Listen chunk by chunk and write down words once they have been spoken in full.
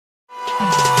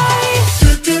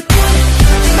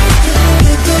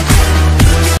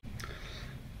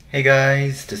Hey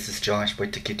guys, this is Josh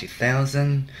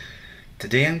BoyTiki2000.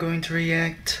 Today I'm going to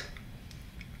react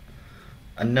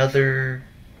another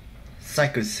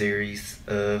Psycho series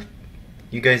of,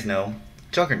 you guys know,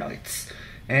 Juggernauts.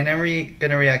 And I'm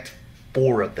gonna react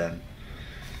 4 of them.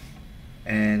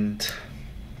 And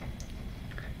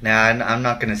I'm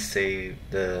not gonna say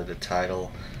the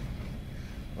title.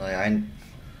 Like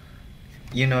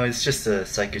it's just a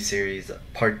Psycho series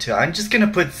part 2. I'm just gonna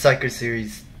put Psycho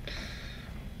series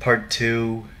part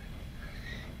 2,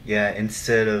 yeah,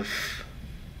 instead of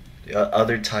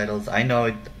other titles. I know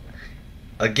it.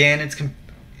 Again,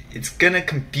 it's gonna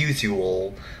confuse you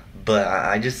all, but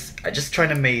I just trying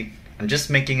to make. I'm just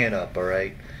making it up, all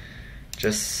right.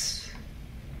 I'm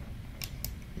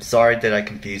sorry that I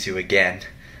confused you again.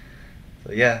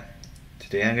 So yeah,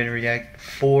 today I'm gonna react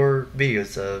 4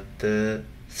 videos of the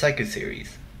Psycho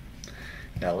series.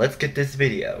 Now let's get this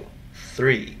video.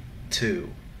 3,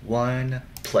 2, 1.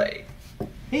 Play.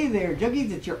 Hey there,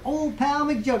 Juggies, it's your old pal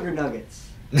McJuggernuggets.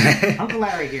 Uncle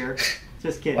Larry here.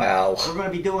 Just kidding. Wow. We're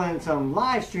going to be doing some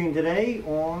live stream today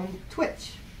on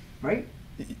Twitch, right?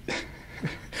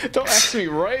 Don't ask me,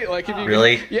 right? Like if you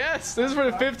really? Yes, this is for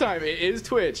the 5th time. It is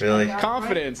Twitch. Really?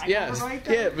 Confidence, right? yes. Right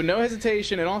yeah, but no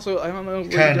hesitation, and also I don't know.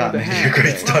 Kind of not making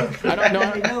great stuff. I don't know.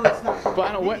 I know it's not. But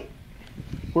I don't what.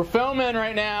 We're filming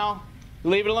right now.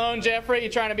 Leave it alone, Jeffrey. You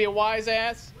trying to be a wise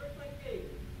ass?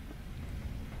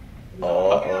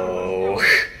 Uh-oh.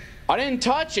 I didn't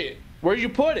touch it. Where'd you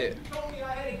put it?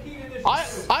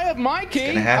 I have my key.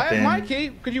 I have my key.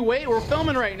 Could you wait? We're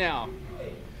filming right now.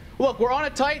 Look, we're on a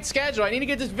tight schedule. I need to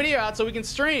get this video out so we can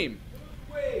stream.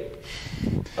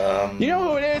 You know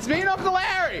who it is? Me and Uncle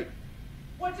Larry.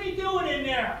 What's he doing in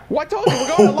there? What told you?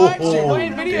 We're going to live stream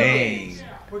playing video games.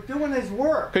 We're doing his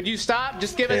work. Could you stop?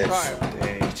 Just give it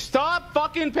time. Stop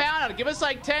fucking pounding. Give us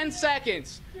like 10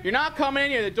 seconds. You're not coming in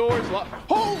here. The door's locked.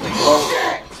 Holy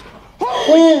shit!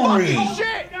 Holy fucking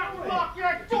shit!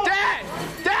 Dad!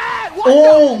 Dad! What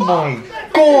Oh the my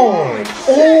fuck? god!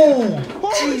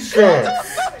 Oh, Jesus!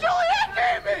 Stop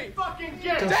Juliet gave me! Fucking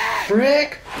get The Dad!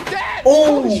 frick? Dad!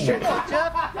 Oh! Jeff,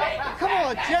 come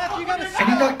on, Jeff, you gotta stop. And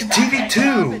he knocked the TV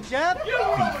too! Jeff,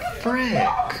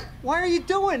 Frick! why are you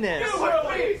doing this? Why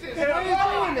are you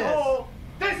doing this?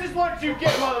 This is what you get,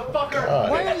 motherfucker!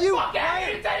 God. Why are you? Fuck out!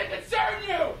 It didn't concern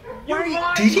you!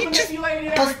 Did he just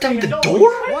bust down the door?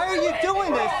 Why are you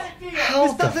doing this? How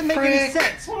This doesn't the make any frick?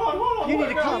 sense. Hold on. You need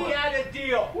to come. We had a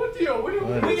deal. What deal? What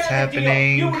We is had a deal.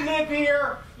 happening? You would live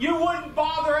here. You wouldn't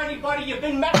bother anybody. You've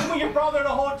been messing with your brother the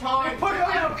whole time. You put it in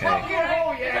a Okay. fucking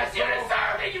hole, yes. You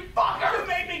deserved it, you fucker. You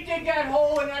made me dig that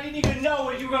hole, and I didn't even know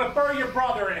it. You were gonna bury your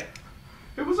brother in it.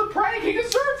 It was a prank. He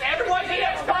deserves everything. He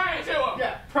has prank to him.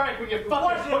 Yeah, prank when you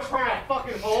fucking push me in a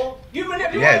fucking hole. You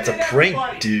manipulated Yeah, it's a prank,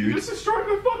 everybody. dude. You just destroyed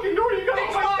my fucking door. You got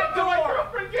it's my door.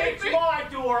 It's my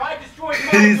door. I destroyed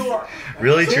my He's- door.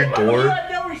 Really, it's your You door?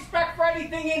 have no respect for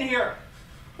anything in here.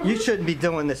 You shouldn't be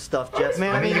doing this stuff, Jeff,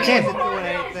 man. I mean, you he can't- wasn't doing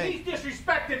anything. He's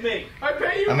disrespected me. I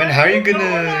pay you. I mean, how are you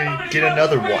gonna get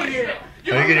another one? How are you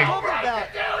gonna... Talk about,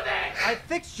 I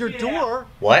fixed your door.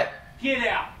 What? Get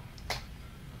out.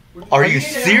 Are you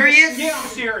Get out. serious? Yeah, I'm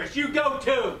serious. You go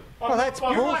too. Oh, that's You're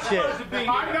not bullshit. supposed to be here.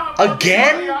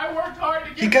 Again? I worked hard to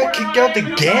get He got where kicked I out am.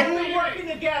 We've again? been working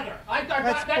together.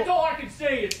 That's That's all I can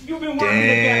say is you've been working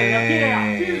together. Now get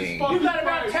Dang. out. You got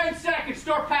about 10 seconds.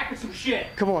 Start packing some shit.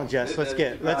 Come on, Jess. Let's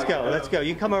go.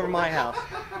 You can come over to my house.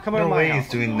 Come over No to my way house.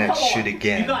 he's doing that shit You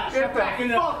again. gotta start packing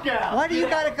the fuck out. Why do you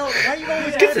gotta go? Why you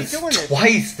always Because gotta be doing it's this?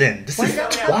 twice then. This is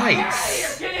Why you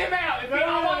twice. Get him out. If you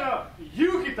don't want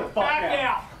you get the fuck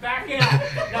out. Back out.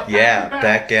 Now Yeah, back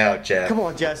back out, Jeff. Come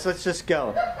on, Jess. Let's just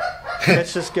go.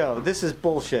 Let's just go. This is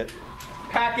bullshit.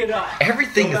 Pack it up.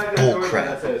 Everything is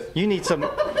bullcrap. You need some.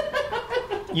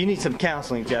 You need some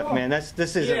counseling, Jeff. Man, this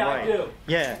isn't Yeah, I right. do.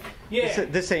 Yeah. Yeah.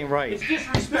 This ain't right. It's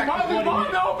disrespectful.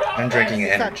 I'm drinking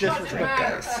It's not energy drink, disrespect.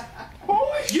 guys.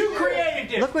 You created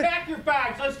this. Look what- Pack your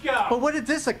bags. Let's go. But what did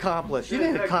this accomplish? You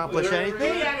didn't accomplish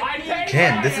anything.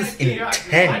 Ken, this is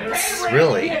intense,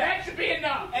 really. That should be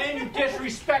enough. And you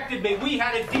disrespected me. We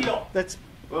had a deal. That's.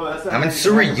 I mean,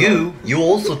 so are you. You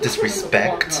also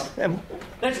disrespect.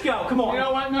 Let's go. Come on. You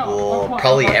know what? No. Well,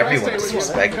 probably everyone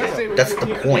disrespected. That's the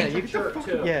Yeah,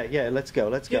 point. yeah. Let's go.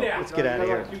 Let's go. Get out. Let's get out of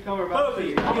here. Both of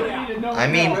you. Get out. I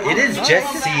mean, it is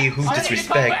Jesse who Back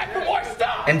disrespect, for more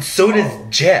stuff. and so does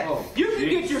Jeff. You can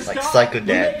get your Like stuff. Psycho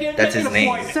Dad. Make That's an his name.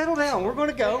 appointment. Settle down. We're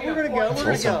gonna go. We're gonna go. We're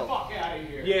gonna go. Fuck out of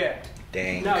here. Yeah.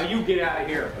 Dang. No, you get out of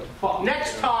here.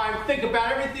 Next time, think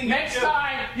about everything. Next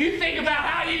time, you think about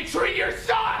how you treat your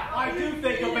son. I do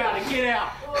think about it. Get out.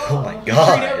 Oh my Treat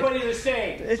god. everybody the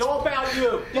same. It's all about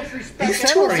you. Disrespect.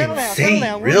 These two are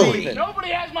insane, really. Nobody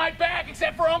has my back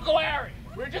except for Uncle Harry.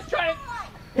 We're just trying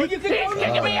to... He's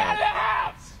kicking me out of the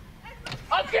house!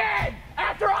 Again!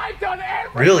 After I've done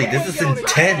everything! Really, this is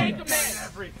intense.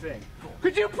 Everything.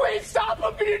 Could you please stop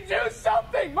him? Can you do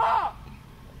something, Mom?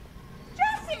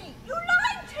 Jesse, you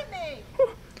lied to me.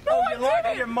 No, you lied to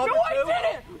I your didn't! mother, No, I too?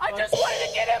 didn't! I just wanted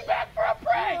to get him back for a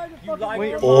prank! You lied to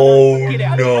your Oh mother. Get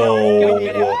out. no.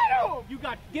 Get out. You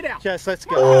got. Get out. Jess, let's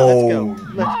go. Oh.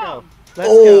 Let's go. Let's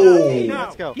Oh. go.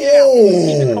 Let's go. Get out.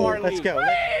 Leave the Oh. car. Let's Leave. go.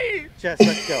 Please! Jess,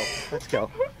 let's go. Let's go.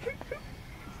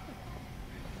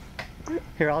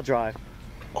 Here, I'll drive.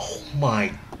 Oh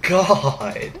my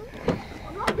god.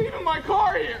 I'm not leaving my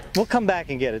car here! We'll come back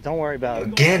and get it. Don't worry about it.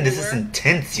 Again, this is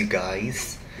intense, you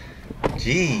guys.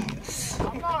 Jeez.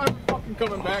 I'm not ever fucking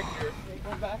coming back here.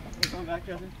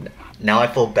 Now I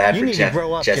feel bad You for need to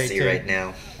grow up, Jesse JT. right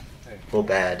now. Feel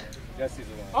bad.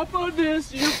 Upload this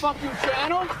to your fucking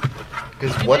channel.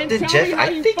 Because And what then did tell Jeff... me how I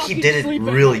you think he fucking did it sleep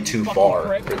at really night, too you fucking far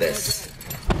prick. for this.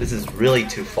 This is really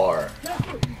too far.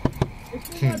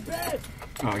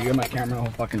 Oh, you got my camera the whole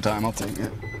fucking time. I'll take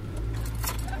it.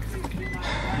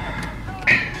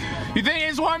 You think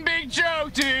it's one big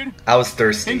joke, dude? I was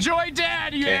thirsty. Enjoy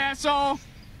Dad, you Okay. asshole.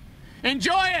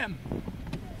 Enjoy him.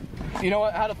 You know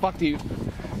what? How the fuck do you...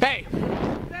 Hey,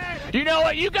 you know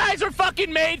what? You guys are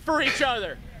fucking made for each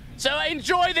other. So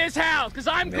enjoy this house, because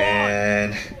I'm gone.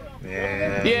 Man.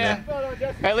 Yeah.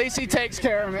 At least he takes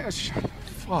care of me.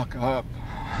 Fuck up.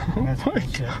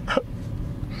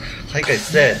 Like I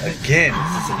said, again,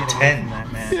 this is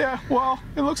intense. Yeah, well,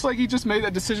 it looks like he just made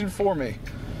that decision for me.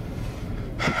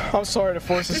 I'm sorry to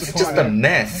force this This is upon just a you.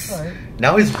 mess.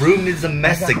 Now his room is a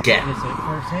mess again.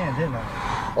 Firsthand, didn't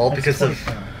I? All because of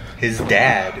his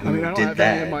dad I who mean, I don't did have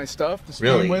any of my that. stuff to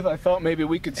stream Really? with. I thought maybe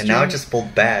we could And stream. now I just feel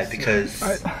bad because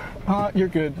You're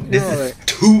good. this You're all is right.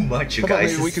 too much, you I thought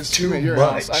guys. maybe we This could is stream too at your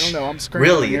much. house. I don't know. I'm screaming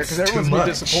Really, here it's because too everyone's been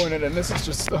much. disappointed, and this is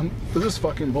just this is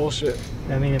fucking bullshit.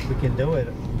 I mean, if we can do it.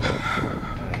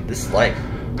 This life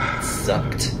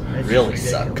sucked. It's Really ridiculous.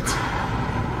 sucked.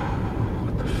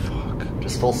 What the fuck?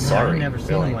 Just feel I've sorry. never seen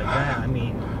really. him like that. I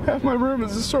mean, Half my room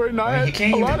is destroyed, and I mean, he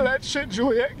can't a lot even- of that shit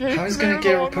Juliet gave How he's me gonna was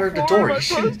get on repaired the floor door? of my He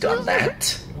shouldn't have done brother's that.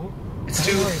 It's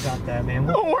don't too. worry about that, man.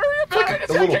 Don't worry about Like it. It's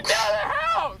a like little- get down of the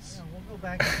house. We'll go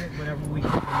back and get whatever we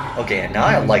can. Okay, now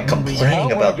I like complaining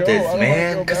wanna about go. I this, don't wanna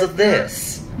man, go because back of there.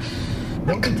 this.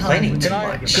 There'll be complaining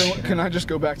times too when- much. Can I just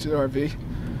go back to the RV?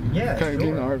 Yeah, Can I be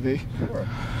in the sure. RV?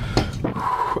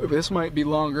 Sure. This might be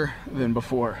longer than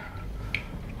before.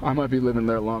 I might be living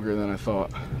there longer than I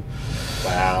thought.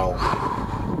 Wow.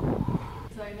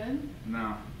 Excited?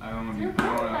 No, I don't want to Your be. I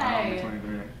don't want to be birthday.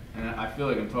 23. And I feel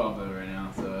like I'm 12 though right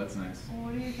now, so that's nice. Well,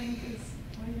 what do you think is?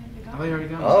 What do you think they I got? thought you already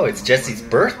got Oh, one. it's Jesse's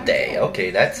birthday.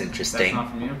 Okay, that's That's interesting. not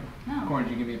from you. No. Corn,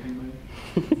 did you give me a pink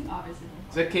one? Obviously.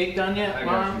 Is that cake done yet, I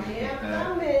Mom? got you.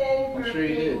 I'm sure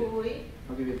you did.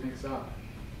 I'll give you a pink sock.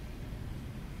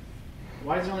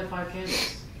 Why is there only 5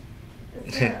 candles?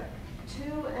 It's a 2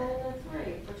 and a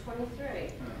 3 for 23.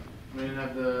 We didn't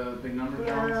have the big number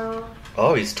drawings? No.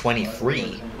 Oh, he's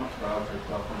 23.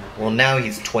 Well, now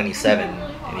he's 27 in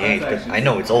the age, but I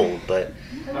know it's old, but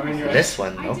I mean, for you're this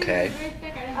one, okay.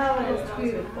 Oh, it is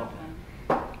beautiful.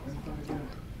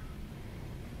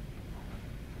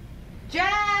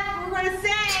 Jeff, we're gonna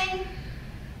sing.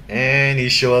 And he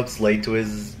shows up late to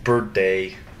his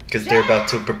birthday because they're about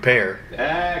to prepare.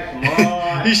 Dad, come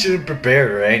on! He shouldn't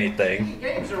prepare or anything.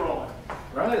 Games are rolling.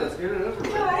 Right, let's get it over with.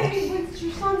 No, it's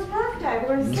your son's birthday.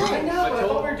 We're gonna sing. I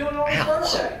thought we were doing it on his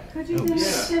birthday. Could you do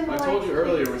Yeah, I told you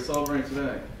earlier we're celebrating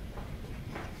today.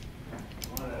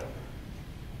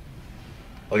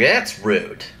 Okay, that's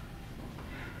rude.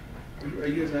 Are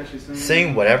you guys actually singing?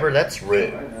 Saying whatever, that's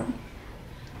rude. Right now.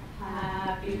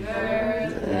 Happy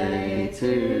birthday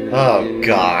to Oh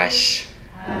gosh.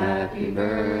 Happy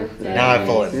birthday. Now I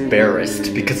feel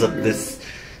embarrassed because of this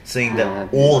saying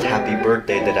that old happy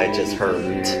birthday that I just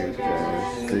heard.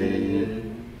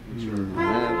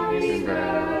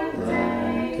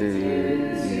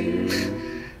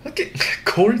 Look at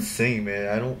Corn sing, man.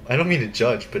 I don't mean to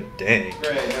judge, but dang.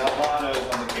 Great, now Bono's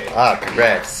on the cake. Ah,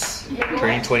 congrats.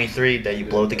 Turning 23, that you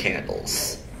blow the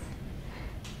candles.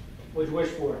 What'd you wish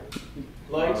for?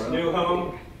 Lights, new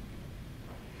home.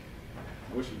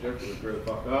 I wish the Joker would grow the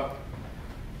fuck up.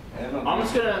 I'm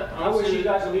just gonna. I wish you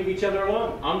guys would leave each other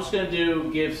alone. I'm just gonna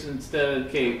do gifts instead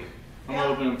of cake. I'm gonna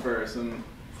open them first, and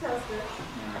Sounds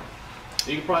good.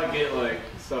 you can probably get like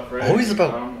stuff ready. Always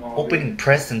about I'll opening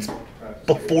presents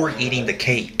before eating the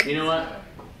cake. You know what?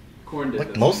 Corn did Like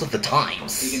this. most of the You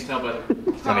times. can tell by the.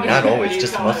 I mean, not always, You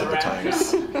just tell most by of the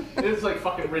wrappers. times. This is like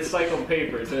fucking recycled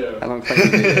paper too. I don't think he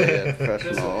did a This-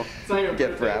 professional it's not even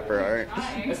gift birthday. wrapper art.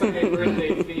 It's like a birthday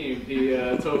themed. He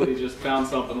totally just found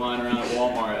something lying around at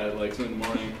Walmart at like 2 in the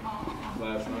morning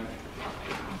last night.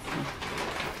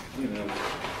 You know,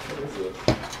 what is this?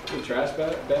 A trash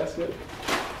basket?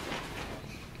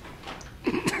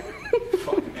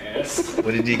 Fucking ass.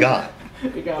 What did you got?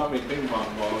 He got me ping pong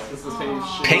balls. It's the same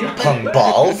shit. Ping pong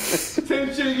balls?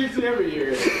 Same shit you see every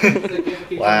year. It's like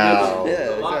getting Wow. Yeah,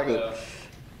 a lot, exactly. though.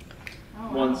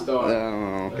 1 star.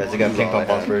 Oh, Guys, he got ping pong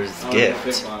balls for his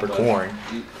gift for corn.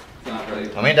 It's not right.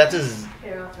 I mean, that's his.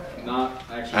 Not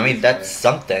actually. I mean, that's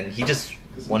something. He just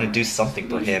want to do something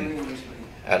for him,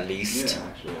 at least. Yeah,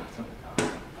 actually.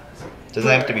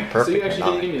 Doesn't have to be So you perfect or actually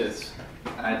not. didn't give me this.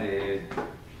 I did.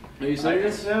 Are you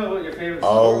serious? know what your favorite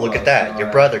Oh, look at that. Your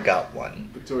brother got one.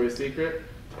 Victoria's Secret?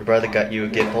 Your brother got you a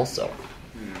gift also.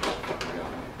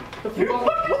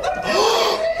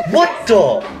 What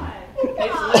the?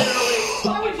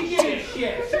 Why would you give me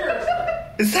shit? Seriously.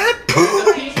 Is that A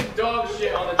poop? piece of dog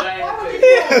shit on the dining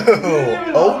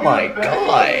Ew! Oh my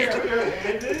god.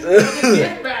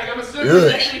 gift bag. I'm assuming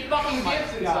there's actually fucking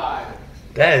gifts inside.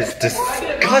 That is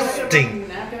disgusting.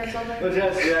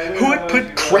 Who would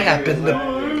put crap in the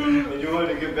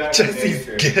Jesse's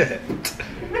gift?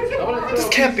 This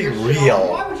can't be Why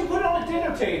real. would you put it on the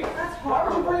dinner table? Why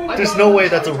would you bring it? There's no way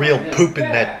that's a real poop in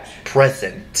that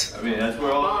present. I mean, that's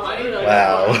where all. Mom, I need a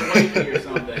Wow. wipey or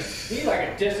something. He's like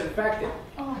a disinfectant.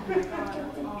 Oh my god, that's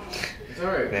awful. It's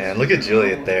alright. Man, look at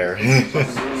Juliet there. Ruin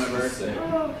my birthday.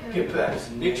 Get back.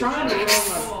 You're trying to ruin my.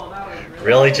 Oh, that was really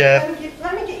Really, Jeff?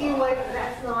 Let me get you away from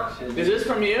that's not. Is this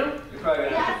from you? You're probably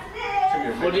gonna have to trim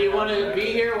your Well, do you want to be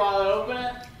here while I open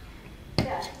it?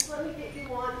 Yes, let me get you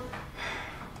one.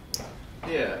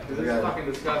 Yeah, because this is fucking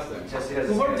disgusting. Jesse has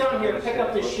When we're done here, pick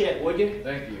up this shit, would you?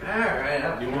 Thank you.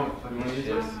 Alright. Do you want to use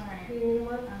this? Alright. Do you need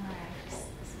one? Alright.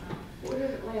 Where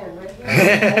did it land? Right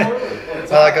there?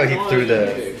 I like how he threw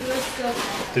the Let's go.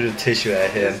 threw the tissue at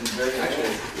him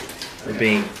for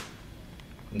being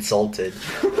insulted.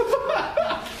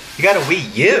 You got a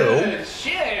Wii U?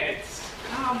 Shit!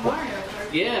 Oh,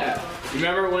 Mario. Yeah.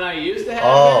 Remember when I used to have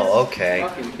Oh, this? okay.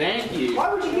 Fucking thank you.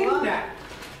 Why would you give him that?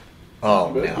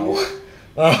 Oh no.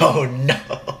 Oh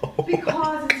no.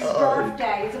 Because it's his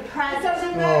birthday. It's a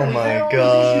present. Oh my Did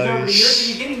gosh.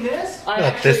 you getting this? I Not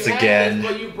actually this had again.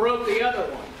 This, but you broke the other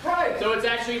one. Right. So it's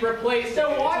actually replaced. So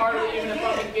it. It's why hardly not even a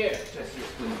again? fucking gift.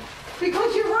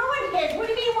 Because you ruined it. What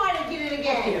do you mean you want to get it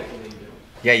again?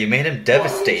 Yeah, you made him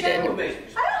devastated. I don't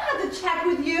have to check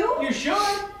with you. You should.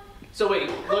 So wait,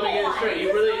 let me get it straight.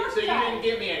 You really? So you didn't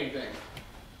give me anything?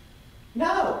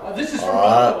 No. This is for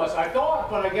both of us, I thought,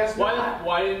 but I guess Why? not.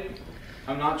 Why didn't?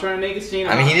 I'm not trying to make a scene.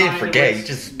 I mean, he I'm didn't not trying forget. to You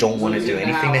just don't want to losing do the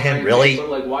anything to house or him, anything, really. But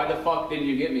like, why the fuck didn't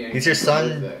you get me anything? He's your for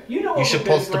son. birthday? You know You're what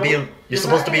supposed to be. You're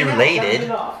supposed to be related.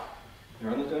 Oh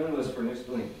You're on the donor list for next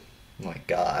week. my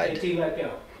god. AT let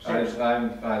go. I let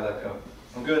go.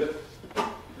 I'm good. I'm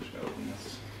just gonna open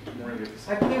this. I'm gonna get this.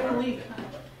 I can't believe it.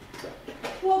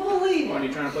 Well, believe Come on, it.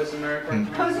 you trying to play some Mario Kart?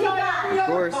 Because you got every Of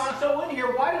other course. console in here.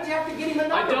 Why did you have to get him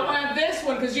another I don't one? have this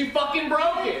one because you fucking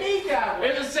broke I it. need that one.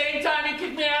 It's the same time you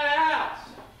kicked me out of the house.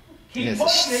 Keep It's the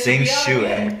pushing it, same you'll be out shoe,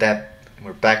 again. and with that,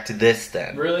 we're back to this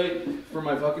then. Really? For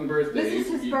my fucking birthday? This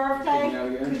is his you kicked me out birthday.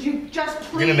 again? Could you just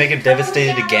please? You're gonna make him tone it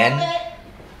devastated down a again? little bit?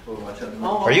 Oh, watch out.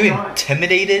 Oh, Are you I'm trying.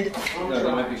 intimidated? No,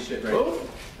 that might be shit, right?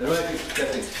 Both? That might be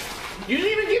Jesse. You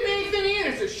didn't even give me anything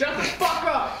either, so shut the fuck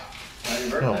up.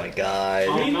 Oh my god.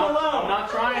 Leave him alone. I'm not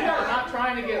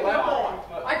trying to get Come left. on.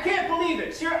 I can't believe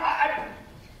it.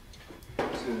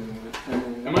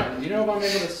 Am I? Do you know if I'm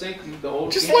able to sync the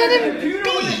old? Just game? let him Computer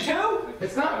with it be. too?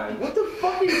 It's not. What the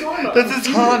fuck are you talking about? That's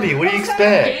his hobby. What do you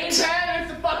expect? Gamepad and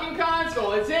it's a fucking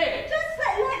console. It's it. Just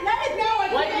let it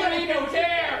know. Like you don't even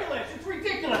care. It's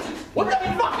ridiculous. What the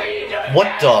fuck are you doing?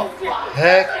 What the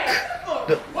heck? What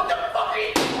the fuck are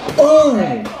you?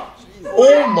 Oh!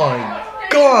 Oh my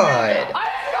god!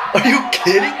 Are you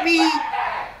kidding me?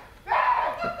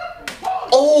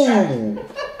 Oh!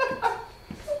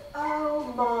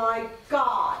 Oh my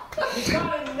God. You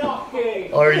got enough,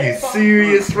 Gabe. Are you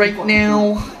serious right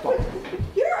now? You're an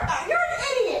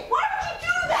idiot. Why would you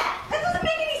do that? That doesn't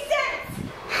make any sense.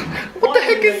 What the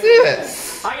heck is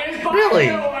this? I didn't buy Really?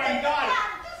 it. I Think got about it.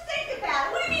 Just think about it.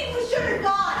 What do you mean we should have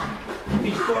gone? it.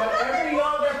 He's bought every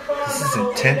other This is console.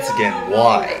 intense again.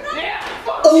 Why? Yeah.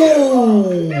 Fuck Oh!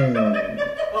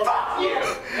 fuck you.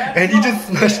 And he just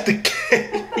smashed the cake.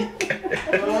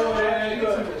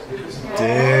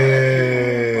 Dang.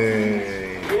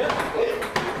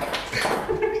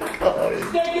 God.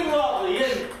 Steak and lovely,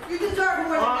 isn't it? You deserve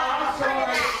more than that.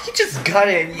 got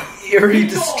it. He already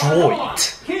destroyed.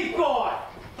 Keep going.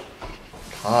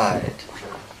 God.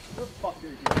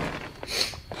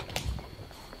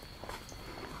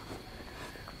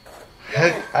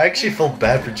 I actually feel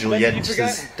bad for Juliet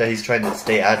just that he's trying to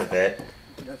stay out of it.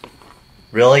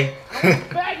 Really?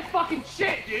 Bag of fucking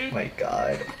shit, dude. My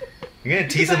God. You're gonna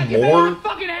tease him Get back in more? the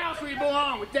fucking house where you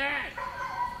belong with Dad.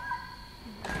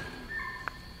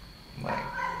 My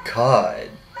God.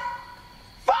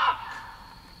 Fuck!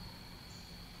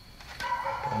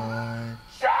 God.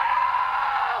 Shut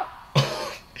up!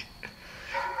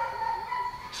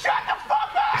 Shut the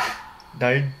fuck up!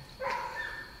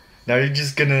 Now you're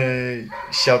just gonna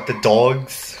shout the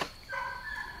dogs?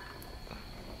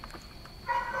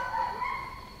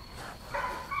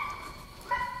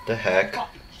 The heck?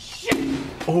 Shit!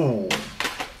 Oh.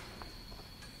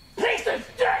 Piece of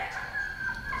shit!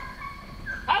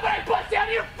 How about I bust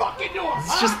down your fucking door?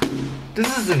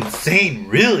 This is insane,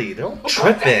 really. They're all Bust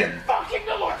down tripping. your fucking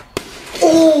door!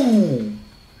 Oh!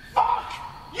 Fuck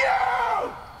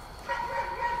you!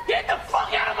 Get the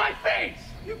fuck out of my face!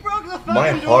 You broke the fucking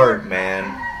My door. heart,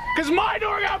 man. Cause my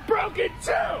door got broken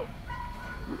too!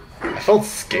 I felt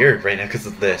scared right now because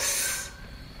of this.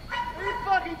 Are you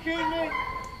fucking kidding me?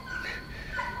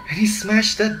 And he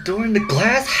smashed that door in the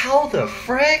glass? How the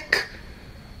frick?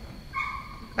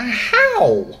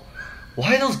 How?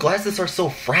 Why those glasses are so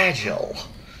fragile?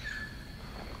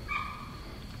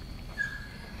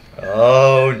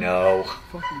 Oh no.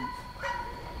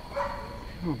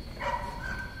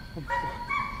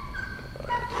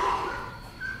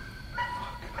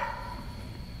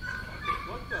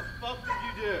 What the fuck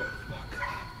did you do?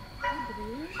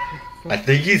 I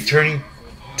think he's turning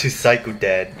to Psycho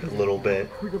Dad a little bit.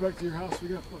 We go back to your house. We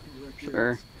got fucking directions.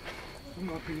 Sure. I'm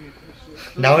not being a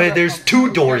shit. Now there's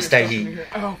two doors that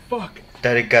Oh fuck.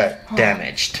 it got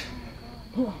damaged.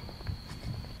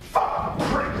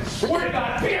 Swear to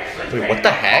God, seriously, Wait, what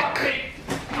the heck?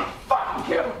 fuck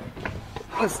you!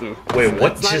 Listen. Wait,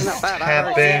 what it's not just that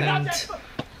bad. happened?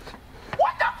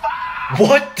 What the fuck?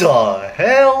 What the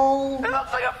hell? It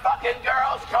looks like a fucking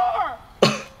girl's car!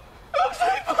 Looks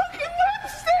like fucking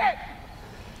lipstick!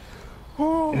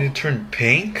 And it turned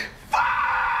pink?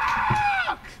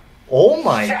 Fuck! Oh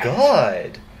my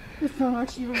god. It's not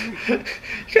actually right. You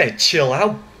gotta chill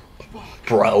out,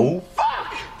 bro.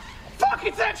 Fuck! Fuck,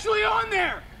 it's actually on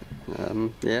there!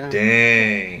 Yeah.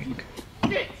 Dang.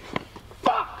 Shit!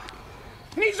 Fuck!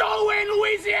 And he's all the way in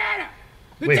Louisiana!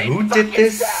 The Wait, deep who fucking did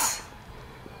this? South.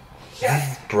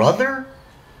 His brother?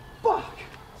 Fuck!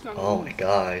 Oh my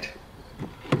god.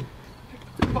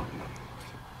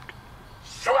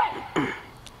 Shit!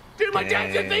 Dude, my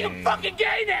dad's gonna think I'm fucking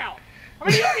gay now! I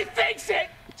mean, he already thinks it!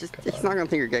 It's not gonna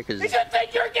think you're gay because He's gonna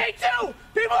think you're gay too!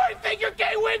 People already think you're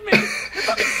gay with me! You're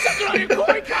fucking sucking on your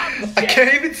corn cob and I shit!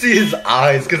 can't even see his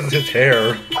eyes because of his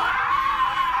hair.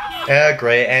 Yeah,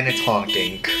 great, and it's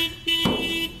honking.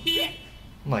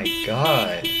 My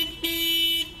god.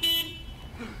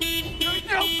 There's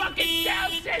no fucking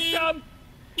sound system!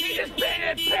 He just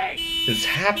painted pink! It's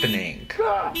happening.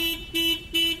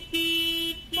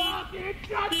 Fucking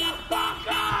shut the fuck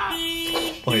up!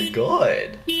 Oh my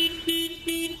god.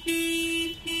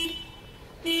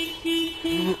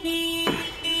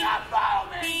 Stop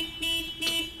following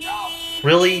me! No!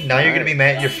 Really? Now you're gonna be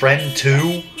mad at your friend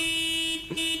too?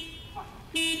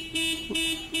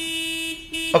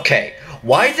 Okay,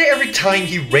 why is it every time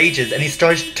he rages and he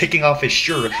starts taking off his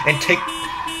shirt and take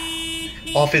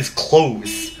off his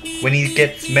clothes when he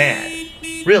gets mad?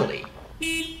 Really?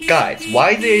 Guys,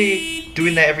 why are they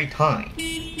doing that every time?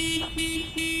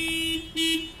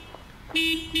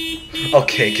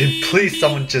 Okay, can please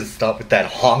someone just stop with that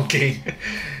honking?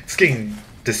 It's getting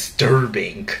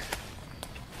disturbing.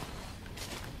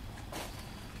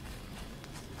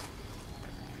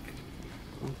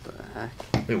 what the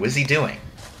heck? Wait, what is he doing?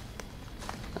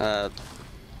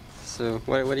 So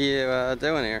what are you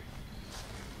doing here?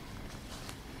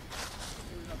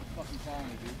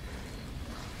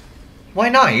 Why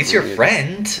not? He's your You're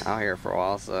friend. just out here for a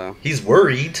while, so He's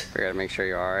worried. we gotta make sure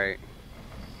you're alright.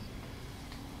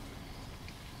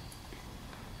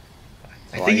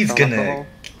 I think he's gonna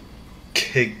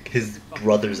kick his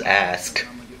brother's ass.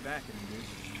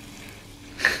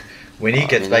 When he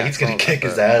gets back, he's gonna kick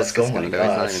his ass. Oh my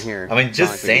gosh. I mean,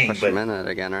 just saying, push him but in it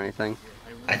again or anything.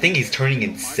 I think he's turning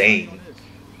insane.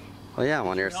 Well, yeah, I'm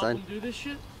on your side. Do this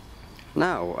shit?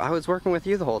 No, I was working with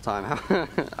you the whole time.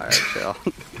 Alright, chill.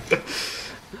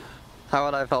 How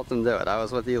would I have helped him do it? I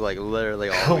was with you like literally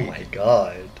all Oh week. my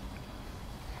god.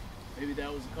 Maybe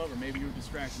that was the cover. Maybe you were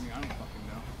distracting me. I don't fucking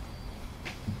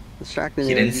know. Distracting He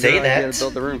you. didn't You say got an idea that. to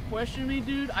build the room. Question me,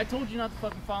 dude? I told you not to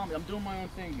fucking follow me. I'm doing my own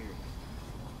thing here.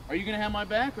 Are you gonna have my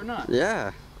back or not?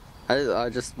 Yeah. I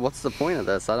just, what's the point of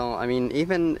this? I mean,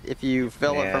 even if you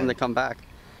fill it for him to come back.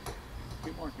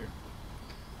 Get Mark here.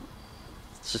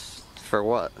 It's just, for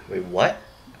what? Wait, what?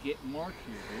 Get Mark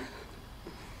here,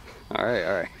 dude.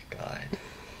 Alright. God.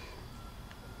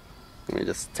 Let me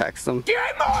just text him.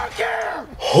 Get Mark here!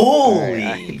 Holy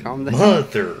Alright, calm down.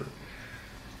 mother.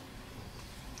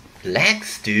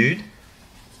 Relax, dude.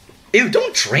 Ew,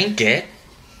 don't drink it.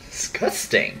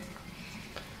 Disgusting.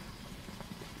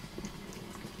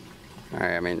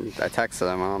 Alright, I mean, I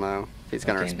texted him. I don't know if he's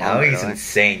gonna Okay, respond. now right he's away.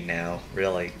 insane now,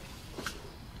 really.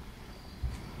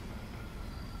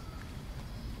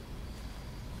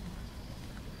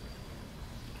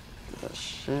 Oh,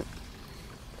 shit.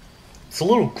 It's a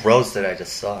little gross that I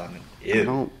just saw. I mean, ew. I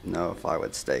don't know if I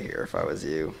would stay here if I was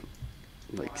you.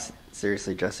 Like,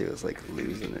 seriously, Jesse was like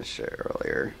losing his shit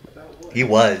earlier. He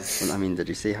was. I mean, did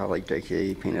you see how like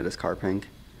JK painted his car pink?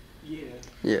 Yeah.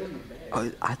 Yeah. Oh,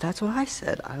 that's what I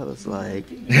said. I was like,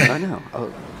 I know.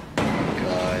 Oh,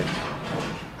 God.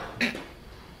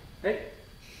 Hey,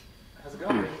 how's it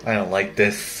going? I don't like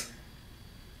this.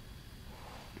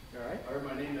 Alright? I heard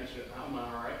my name that shit. I'm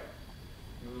alright.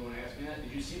 You really want to ask me that?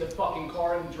 Did you see the fucking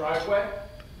car in the driveway?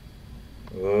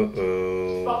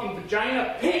 Uh-oh. Fucking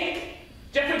vagina pink!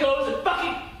 Jeffrey goes and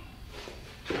fucking...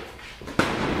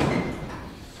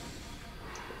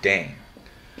 Dang.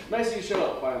 Nice of you to show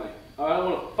up, finally. I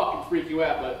don't want to fucking freak you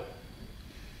out, but...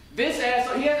 This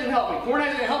asshole, he hasn't helped me. Corn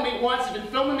hasn't helped me once. He's been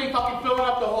filming me fucking filling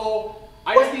up the hole.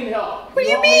 I just need help. What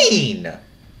do you mean?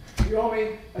 You owe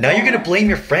me. Now you're gonna blame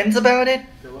your friends about it?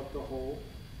 Fill up the hole.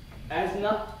 As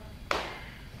not.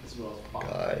 As well as fuck.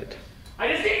 God. I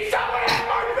just need someone to have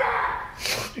my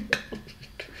back!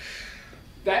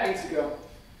 That needs to go.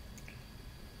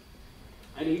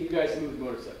 I need you guys to move the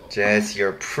motorcycle. Jess,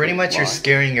 you're pretty much you're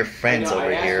scaring your friends I know,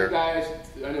 over I asked here. you guys,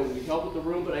 I know we need help with the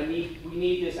room, but we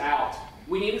need this out.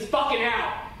 We need this fucking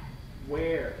out.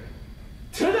 Where?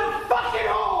 To the fucking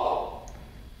hole!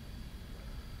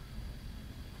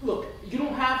 Look, you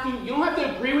don't have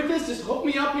to agree with this. Just hook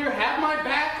me up here, have my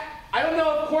back. I don't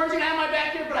know if Corn's gonna have my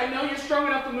back here, but I know you're strong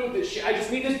enough to move this shit. I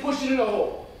just need this pushed into the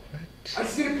hole. I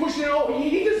just need to push it in the hole.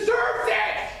 He deserves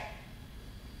it!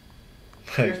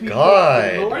 My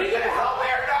God. Are you gonna help me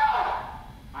or not?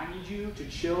 I need you to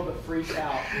chill the freak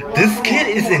out. Right? This kid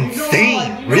is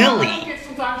insane, really. You get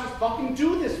sometimes just fucking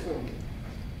do this for me.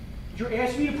 You're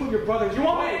asking me to put your brother. You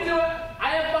want me to do it? I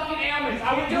have fucking ailments.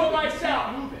 I would do it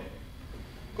myself. Move it.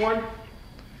 Corn.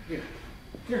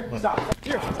 Here, stop.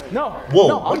 Here. No. Whoa,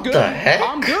 no, I'm what good. the heck?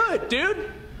 I'm good,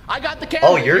 dude. I got the camera.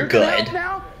 Oh, you're gonna help good.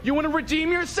 now? You want to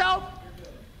redeem yourself?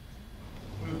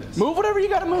 Move whatever you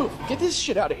gotta move. Get this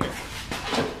shit out of here.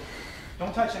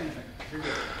 Don't touch anything. You're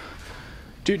good.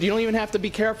 Dude, you don't even have to be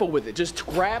careful with it. Just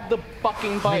grab the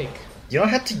fucking bike. You don't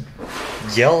have to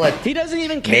yell at. He doesn't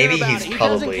even care Maybe about he's it. He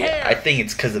probably. doesn't care. I think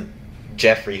it's because of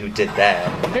Jeffrey who did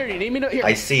that. Here, you need me to. Here.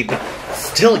 I see, but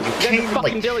still, you can't your even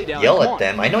fucking like dilly down. yell Come at on.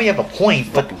 them. I know you have a point,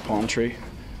 but Fucking palm tree.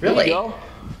 There really, you go.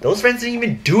 those friends didn't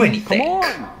even do anything. Come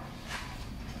on.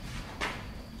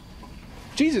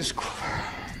 Jesus Christ.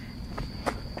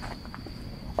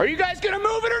 Are you guys gonna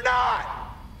move it or not?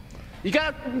 You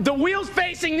got the wheels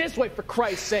facing this way, for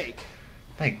Christ's sake.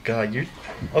 My God, you're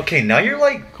okay. Now you're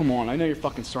like. Come on, I know you're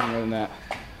fucking stronger than that.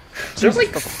 They're Jesus, like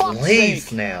for fuck's slaves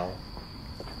sake. now.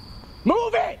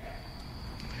 Move it!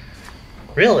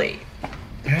 Really?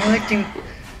 They're acting.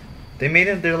 They made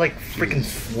it. They're like freaking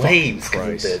slaves because of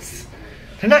Christ. this.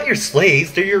 They're not your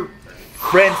slaves. They're your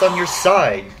friends on your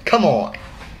side. Come on.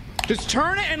 Just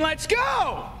turn it and let's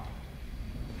go!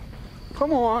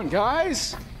 Come on,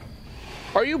 guys.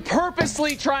 Are you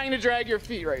purposely trying to drag your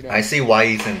feet right now? I see why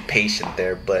he's impatient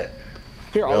there, but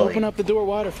Here, I'll really. open up the door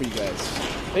wider for you guys.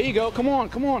 There you go. Come on,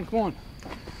 come on, come on.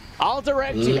 I'll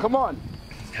direct you. Come on.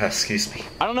 Excuse me.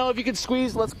 I don't know if you can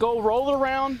squeeze. Let's go. Roll it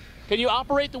around. Can you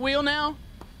operate the wheel now?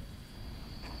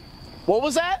 What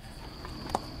was that?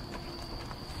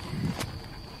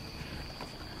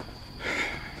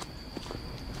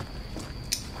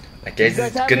 I guess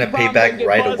he's gonna pay back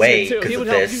right away because of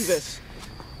this.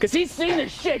 Because he's seen the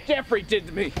shit Jeffrey did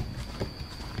to me.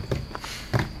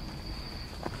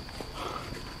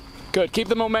 Good. Keep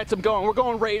the momentum going. We're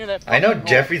going right into that. I know fucking hole.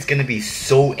 Jeffrey's gonna be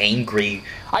so angry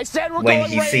I said we're when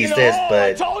going he right sees into this, the hole. but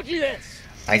I told you this.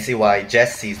 I see why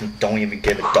Jesse don't even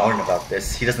give a darn about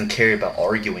this. He doesn't care about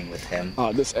arguing with him.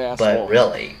 Oh, this asshole. But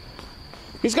really,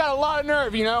 He's got a lot of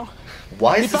nerve, you know.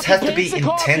 why He does this fucking have to be paints the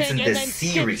car intense in pink and this then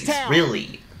skips series? town.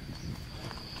 Really?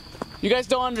 You guys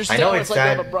don't I understand know what it's it's like to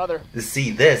have sad a brother. to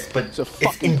see this, but He's a it's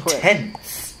fucking prick.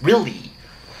 intense. Really?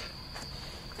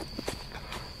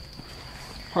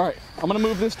 All right, I'm gonna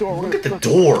move this door. Look at the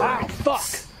door. Ow, fuck.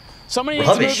 Somebody needs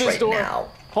to move Rubbish this right door. now.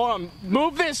 Hold on.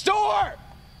 Move this door!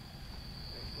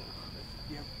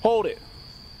 Hold it.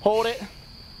 Hold it.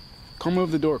 Come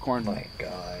move the door, Corn. Oh my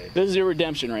god. This is your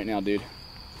redemption right now, dude.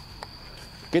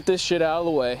 Get this shit out of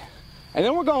the way. And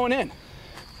then we're going in.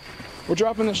 We're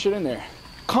dropping this shit in there.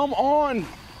 Come on!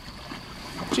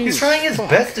 He's Jesus trying his fuck.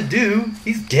 best to do.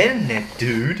 He's getting it,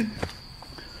 dude.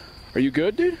 Are you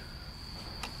good, dude?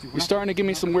 You're starting to give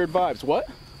me some weird vibes. What?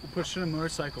 We're pushing a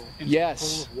motorcycle into Yes.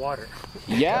 a pool of water.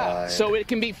 Yeah, God. so it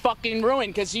can be fucking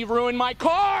ruined because you ruined my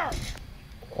car!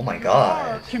 Oh my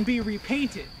Car god. can be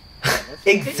repainted.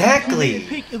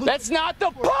 Exactly. That's not the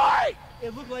point!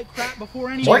 It looked like crap before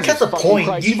any. Mark has a Fucking point.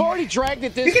 Christ. You've already dragged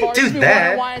it this you can far. do You've been that.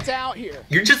 wondering why it's out here.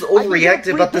 You're just I can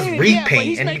overreacting about this repaint it, yeah, but repaint,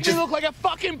 he's and you making just me look like a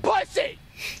fucking pussy!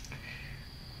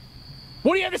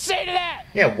 What do you have to say to that?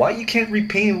 yeah. Why you can't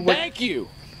repaint what? Thank you.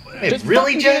 Hey, Just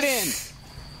really, fucking get it Jess?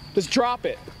 Just drop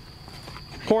it.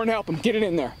 Corn, help him. Get it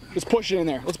in there. Just push it in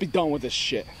there. Let's be done with this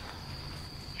shit.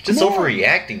 You're just Come on.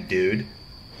 overreacting, dude.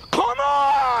 Come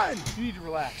on! You need to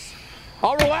relax.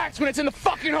 I'll relax when it's in the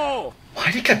fucking hole. Why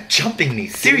do you keep jumping me?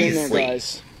 Get in Seriously. there,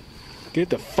 guys. Get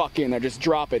the fuck in there. Just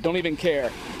drop it. Don't even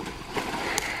care.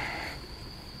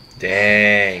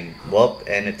 Dang. Well,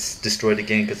 and it's destroyed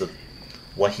again because of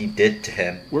what he did to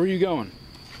him. Where are you going?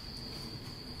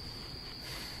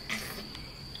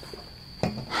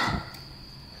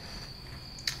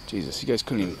 Jesus, you guys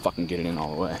couldn't even fucking get it in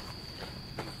all the way.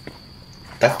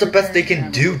 That's the best they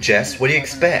can do, Jess. What do you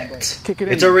expect? Kick it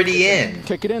in. It's already in.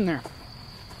 Kick it in there.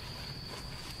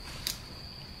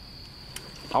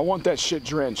 I want that shit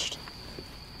drenched.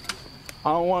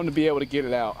 I don't want him to be able to get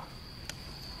it out.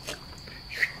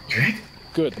 You're,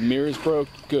 Good. The mirror's broke.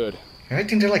 Good. you're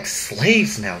acting they're like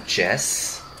slaves now,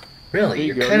 Jess. Really? There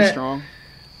you You're go. kind You're of. strong.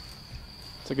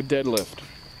 It's like a deadlift.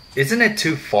 Isn't it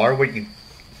too far what you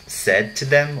said to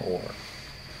them, or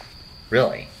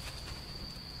really?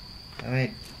 I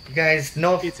mean, you guys,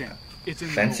 no It's in. It's in.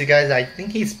 the offense, hole. you guys. I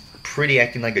think he's pretty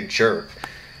acting like a jerk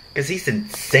because he's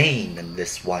insane in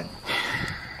this one.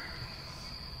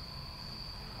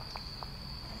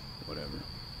 Whatever.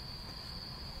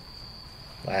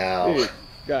 Wow. Dude,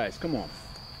 guys, come on.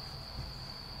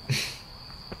 What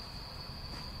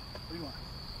do you want?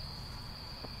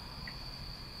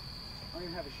 I don't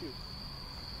even have a shoe.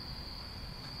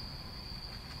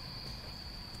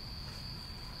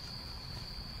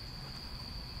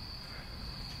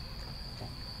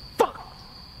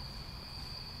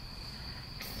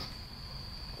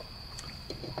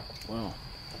 Wow.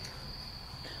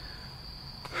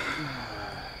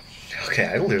 Okay,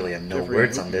 I literally have no Jeffrey,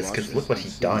 words I on hope you this watch because this look what one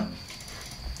he's soon. done.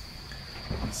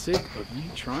 I'm sick of you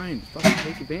trying to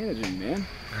fucking take advantage of me, man.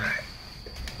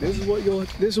 This is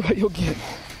what you'll get.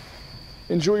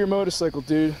 Enjoy your motorcycle,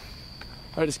 dude.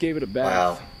 I just gave it a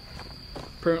bath. Wow.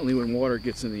 Apparently when water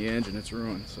gets in the engine, it's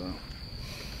ruined, so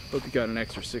hope you got an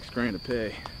extra $6 grand to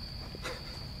pay.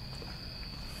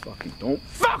 Fucking don't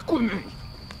fuck with me!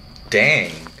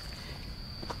 Dang.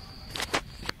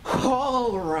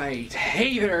 All right.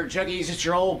 Hey there, Juggies. It's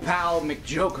your old pal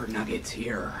McJoker Nuggets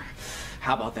here.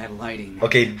 How about that lighting?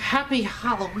 Okay. Happy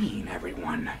Halloween,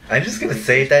 everyone. I'm just gonna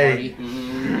say that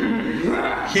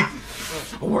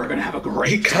We're gonna have a great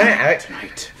he kind time of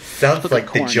tonight. sounds Look at like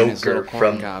the Corn in his Joker little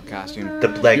corn from cob costume. The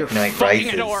Black You're Knight fucking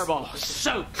Rises. adorable.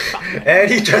 So fucking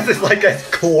And he dresses like a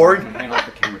Corn. Hang off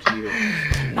the camera to you.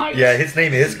 Tonight, Yeah, his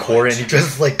name is Corn, and he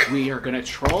dresses like. we are gonna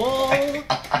troll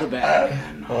the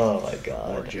Batman. Oh my Or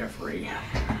god. Jeffrey.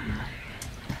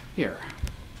 Here.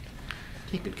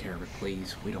 Take good care of it,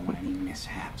 please. We don't want any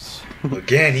mishaps.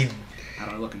 Again, How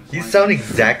do I look in you the sound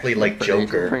exactly like Pretty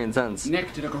Joker. intense.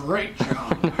 Nick did a great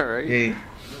job. Alright.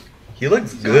 He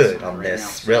looks good on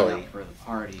this, really. For the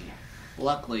party.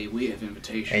 Luckily, we have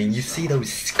invitations. And you see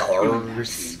those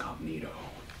scars. Incognito.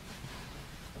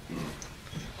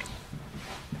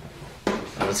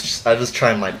 I was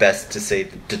trying my best to say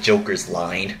the Joker's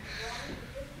line.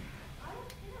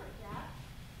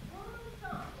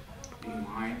 Do you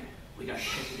mind? We got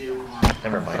shit to do.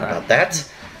 Never mind about that.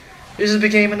 It just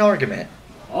became an argument.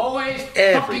 Always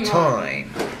Every fucking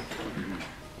time.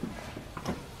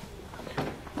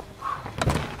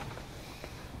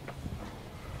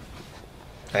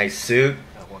 Nice suit.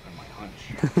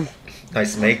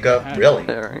 Nice makeup. Really?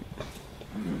 Alright.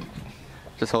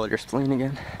 Just hold your spleen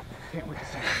again.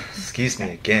 Excuse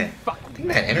me again. I think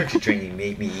that energy drink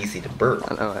made me easy to burp.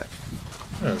 I know it.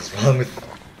 What is wrong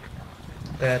with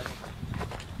that?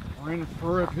 We're in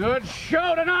for a good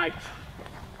show tonight!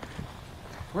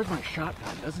 Where's my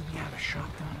shotgun? Doesn't he have a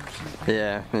shotgun or something?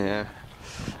 Yeah, yeah.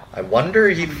 I wonder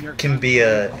he can be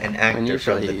an actor And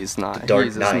usually from the, he's not. the Dark He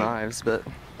uses Knight. knives, but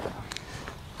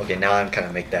Okay, now I'm kind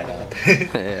of make that up.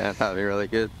 yeah, that'd be really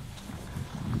good.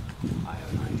 I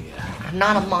have an idea. I'm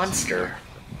not a monster.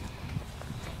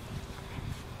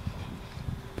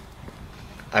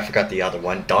 I forgot the other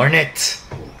one. Darn it!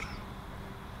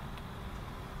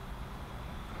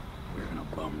 We're gonna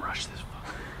bum rush this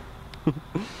fucker.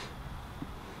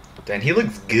 Dan, he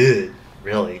looks good,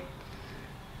 really.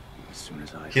 As soon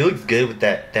as I. He looks good with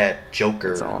that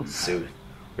Joker It's on. suit,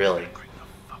 really. Bring the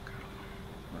fuck out of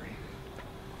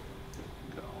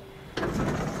him.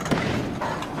 Go.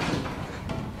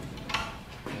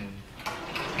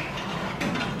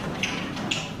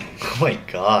 Oh my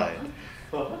god.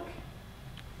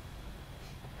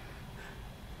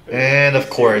 And of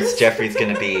course, Jeffrey's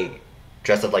gonna be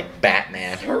dressed up like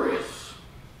Batman. Serious?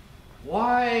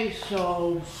 Why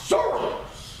so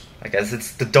serious? I guess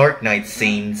it's the Dark Knight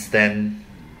scenes then.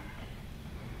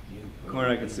 Corn,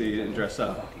 I can see you didn't dress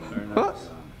up. Very nice.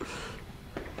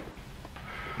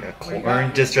 Yeah,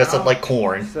 Corn just dressed up like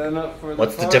Corn. Setting up for the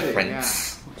What's the party.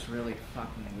 difference? Looks really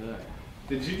fucking good.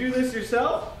 Did you do this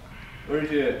yourself? Or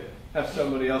did you have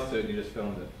somebody else do it and you just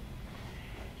filmed it?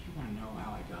 You wanna know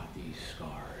how I got these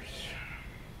scars?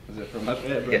 Was it from up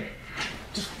there, bro? Yeah.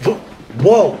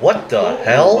 Whoa, what the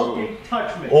hell? Don't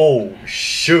touch me. Oh,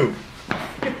 shoot.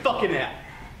 Get fucking out.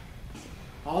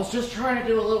 I was just trying to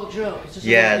do a little joke. It's just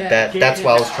Yeah, that's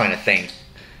what I was trying to think.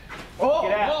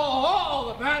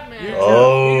 Oh, the Batman. You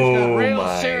Oh, just got real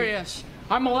my. serious.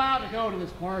 I'm allowed to go to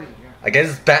this party. I guess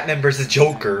it's Batman versus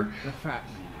Joker The fat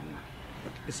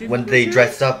man. when they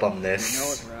dressed up on You know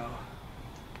this. it, bro.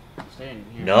 Stay in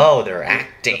here. No, they're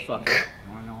acting. You wanna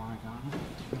know how I got him?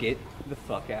 Get the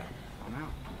fuck out. I'm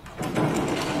out.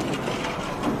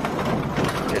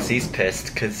 Guess he's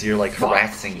pissed because you're like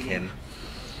harassing him.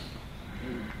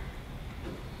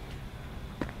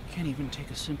 Can't even take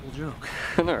a simple joke.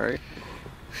 Alright.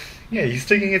 Yeah, he's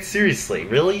taking it seriously.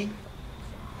 Really?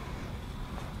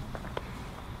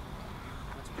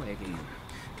 Let's play a game.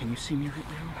 Can you see me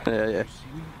right now? Yeah, yeah.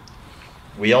 See me?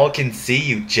 We all can see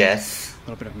you, Jess. A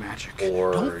little bit of magic.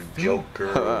 Or Don't film.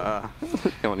 Joker.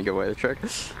 You want to give away the trick?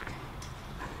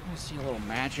 I see a little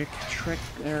magic trick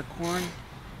there, Corn.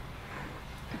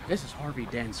 This is Harvey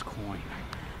Dent's coin.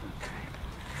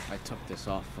 Okay. I took this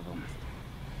off of him.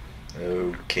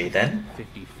 Okay then.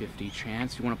 50-50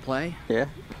 chance. You want to play? Yeah.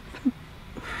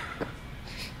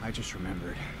 I just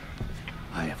remembered.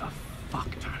 I have a fuck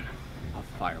ton of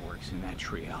fireworks in that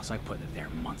treehouse. I put it there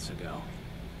months ago.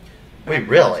 Wait,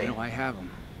 really? No, I have them.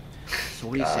 So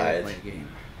what do you say we God. play a game?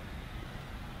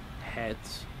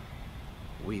 Heads,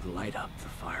 we light up the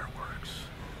fireworks.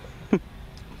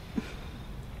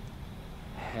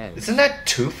 Heads. Isn't that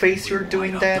Two-Face you're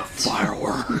doing light that? up the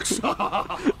fireworks.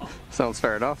 Sounds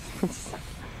fair enough.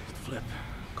 Flip.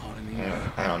 Caught in the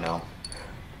air. I don't know.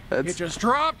 It just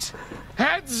dropped.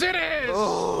 Heads it is.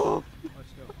 Oh. I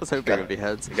was hoping it would be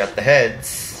heads. We got the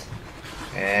heads,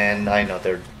 and I know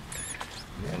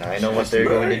what they're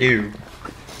going to do.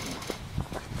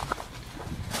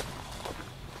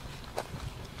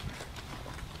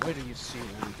 What do you see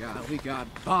what we got? We got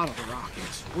bottle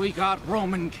rockets. We got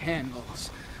Roman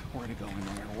candles. We're gonna go in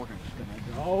there and we're just gonna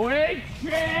go hey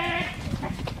shit!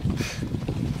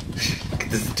 Look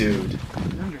at this dude. You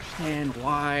understand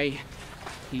why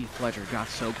Heath Ledger got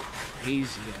so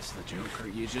crazy as the Joker?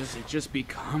 It just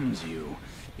becomes you.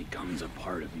 Becomes a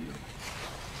part of you.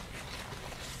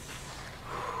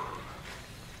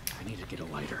 I need to get a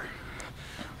lighter.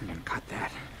 We're gonna cut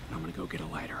that. and I'm gonna go get a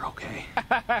lighter, okay?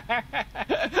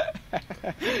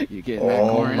 You getting that,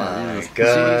 Oh Corn? my You see these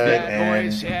God, bad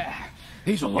boys? and- Yeah.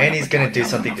 These will light And up he's a gonna dark do alley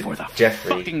something before to the Jeffrey,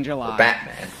 fucking July. or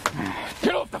Batman.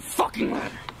 Get off the fucking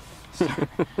ladder.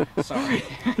 Sorry.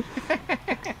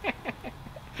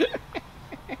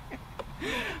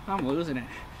 I'm losing it.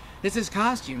 This is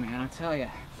costume, man, I'll tell you.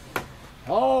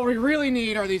 All we really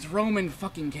need are these Roman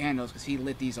fucking candles, because he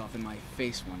lit these off in my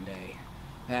face one day.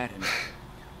 That and,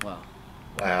 well,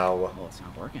 Wow. well, it's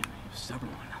not working. He was stubborn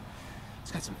one.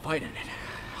 It's got some fight in it.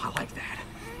 I like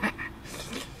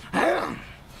that.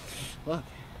 Look,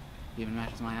 even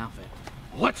matches my outfit.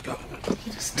 Let's go.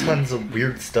 Just tons of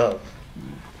weird stuff.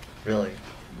 Really.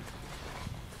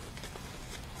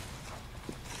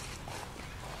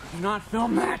 Do not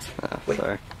film that. Wait.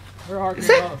 Sorry. We're arguing Is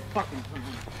that- about a fucking film.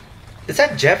 Is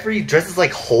that Jeffrey dresses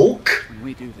like Hulk? When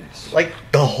we do this, Like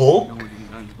the Hulk? no one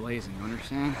guns blazing, you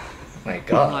understand? My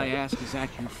All I God. ask is that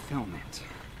you film it.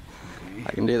 Okay?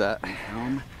 I can do that.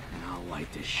 Film, and I'll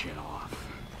light this shit off.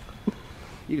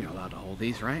 You're allowed to hold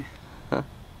these, right? Huh?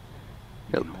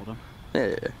 You Yep. can hold them? Yeah,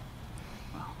 yeah, yeah.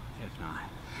 Well, if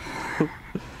not,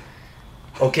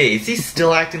 Okay, is he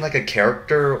still acting like a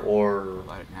character, or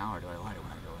Light it now, or do I light it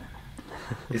when I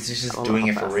go in? is he I just don't know doing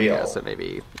how it for fast real? it is, so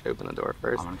maybe open the door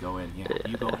first. I'm gonna go in. Yeah, Yeah,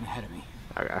 you go yeah. in ahead of me.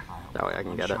 Okay, that way I can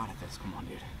One get it. shot at this. Come on,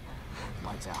 dude.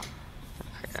 Lights out.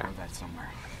 Okay. Throw that somewhere.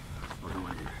 We're going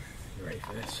in. You ready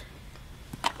for this?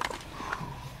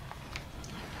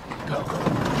 Go.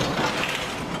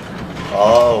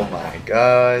 Oh my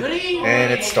god. Good evening.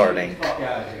 And it's starting. Fuck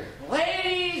out of here.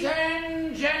 Ladies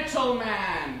and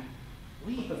gentlemen,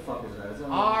 What the fuck is that? Is that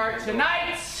our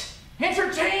tonight's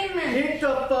entertainment. Get the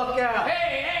fuck out!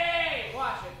 Hey, hey,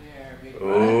 watch it there, big boy.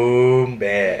 Oh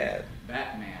man.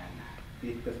 Batman,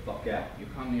 Get the fuck out. you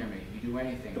come near me. You do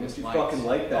anything. Don't this you lights. fucking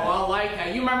like that. Oh, I like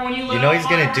that. You remember when you You lit know up he's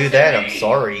gonna fireworks do at that. I'm me?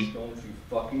 sorry. Don't you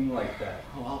fucking like that.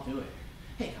 Oh, I'll do it.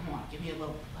 Hey, come on, give me a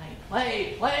little play.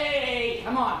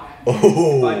 Come on, man. If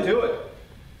I Oh. do it,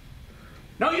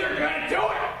 No, you're gonna do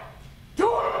it. Do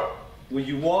it. will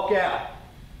you walk out?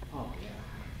 Oh yeah.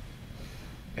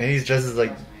 And he's dressed as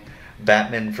like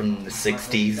Batman from the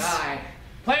 60s. Die.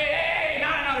 Play. Hey,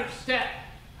 not another step.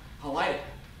 I'll light it.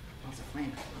 What's a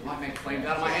flame? I might make flames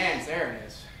out of my hands. There it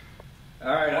is.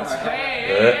 Alright, What's alright.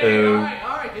 hey, Uh-oh.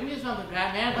 all right, give me something,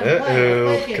 Batman. Let's play. Uh-oh,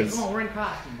 Let's play a game. 'cause- Come on, we're in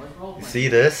costume. Let's role play. See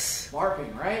this?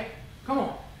 LARPing, right? Come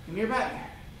on, give me your Batman.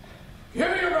 Give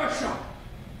me your rush shot.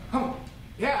 Come on.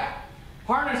 Yeah.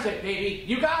 Harness it, baby.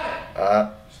 You got it.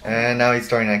 And now he's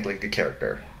starting to act like the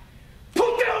character.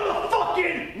 Put down the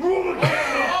fucking room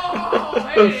again!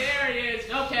 Oh, hey, there it is.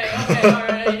 Okay, all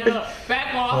right. You know,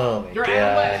 back off. Oh my You're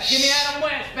Adam West. gosh. Give me Adam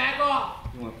West. Back off.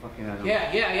 You want fucking Adam?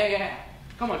 Yeah.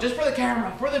 Come on, just for the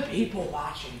camera, for the people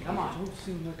watching. Come on. You don't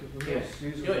seem like a real Yeah. nice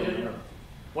Caesar. Yeah.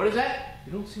 What is that?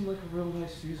 You don't seem like a real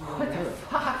nice Caesar. What the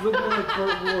fuck? You look more like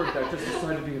Burt Ward that just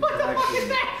decided to be a What the drag fuck is queen.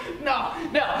 that?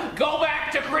 No. Go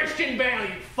back to Christian Bale,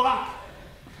 you fuck.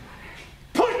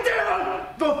 Put down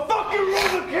the fucking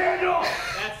Roman candle!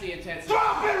 That's the intensity.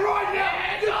 Drop it right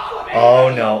now! Drop it.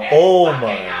 Oh no. Oh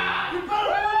my You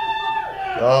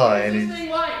better god. And What's this he's thing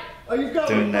like? Oh, you got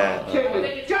doing me that. fucking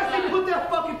kidding. Jesse, put that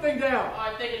fucking thing down!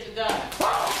 I think it's a done.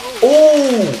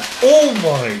 Oh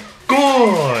my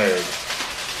god.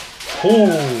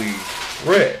 Holy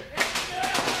frick.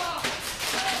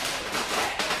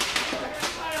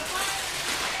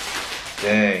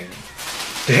 Dang.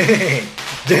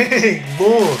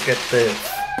 Look at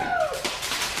this.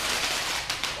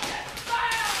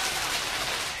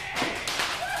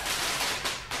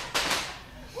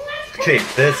 Okay,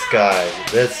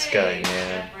 this guy,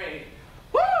 man.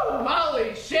 Woo!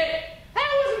 Holy shit!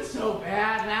 That wasn't so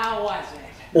bad, now was it?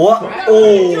 What?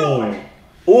 Oh.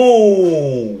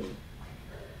 Oh.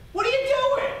 What are you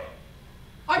doing?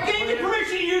 I gave you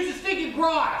permission to use the stinking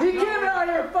garage! He came out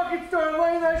here and fucking started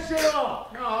laying that shit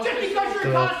off! No, Just because you're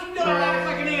a costume don't act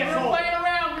like an we were asshole! playing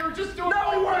around. We were just doing.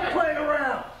 No, we weren't playing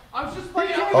around! I was just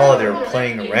playing. Oh, they were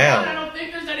playing I around. don't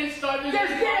think there's any stuff. There's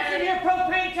gas in here,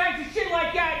 propane tanks and shit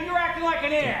like that, and you're acting like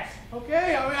an ass!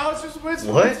 Okay, I mean, I was just.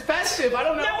 What? It's festive. I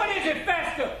don't know. No, it isn't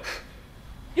festive!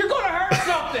 You're gonna hurt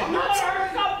something! You're gonna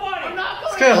hurt somebody! I'm not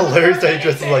going It's kind of hilarious that he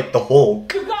dresses like the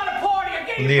Hulk. You got a party! I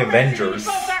gave In you the permission, Avengers.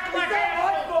 You both acting like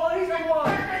assholes! He's the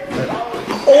one!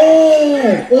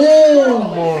 Oh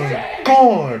my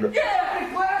god. Yeah,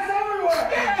 there's glass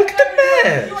everywhere! Look at the You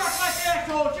mess. act like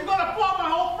assholes! You're gonna blow my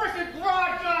whole freaking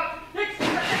garage up!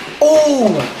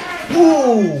 Oh.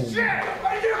 Whoa. Shit!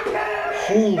 Are you kidding me?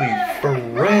 Holy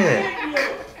frick.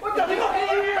 What the fuck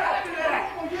are you acting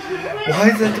at? Why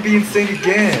does that have to be insane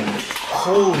again?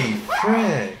 Holy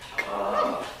frick.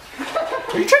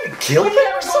 Are you trying to kill them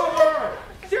or something?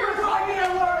 You're talking a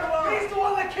word! He's the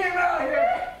one that came out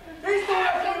here! He's the one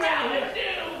that came out here!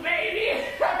 baby.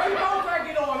 We both drag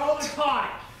it on all the time!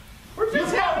 We're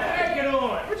just having Drag it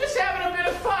on! We're just having a bit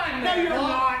of fun. No, you're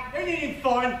not! Ain't any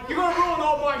fun! You're gonna ruin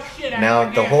all my shit out Now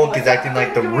the Hulk is acting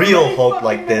like the real Hulk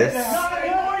like this. Not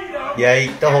anymore, you know!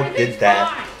 Yeah, the Hulk did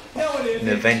that No, it isn't! in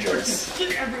the Avengers.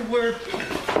 Shit everywhere!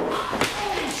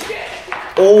 Holy shit!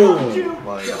 Oh You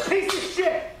my piece of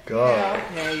shit! god.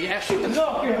 Okay, yeah.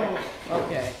 No!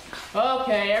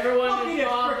 Okay, everyone Fuck is you,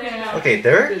 talking frickin' out. Okay,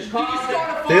 they're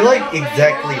They're like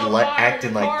exactly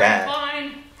acting like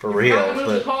that for real, Move the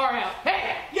but car out.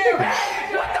 Hey, You! What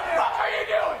the fuck are you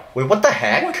doing? wait, what the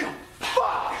heck?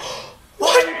 Fuck!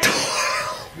 What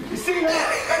the? You see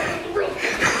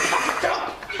that?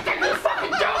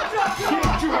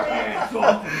 Get your hands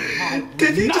off me!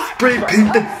 Did he just spray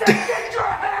paint the? Get your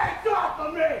hands off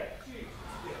of me!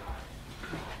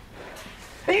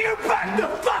 You back the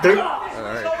fuck They're-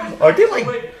 up! Are they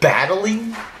like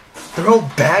battling? They're all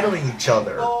battling each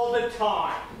other. All the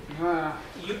time.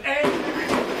 You ain't.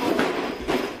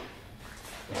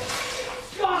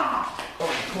 Stop!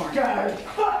 God,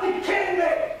 fucking kidding me!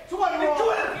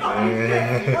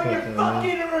 Jesse, on your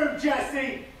fucking room,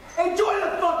 Jesse. Enjoy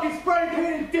the fucking spray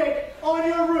painted dick on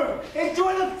your room.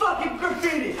 Enjoy the fucking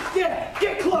graffiti. Yeah,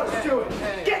 get close to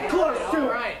it. Get close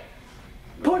to it.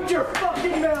 Put your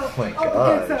fucking mouth up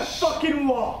against that fucking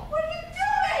wall. What are you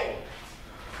doing?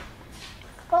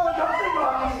 Oh, nothing,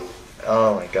 Mommy.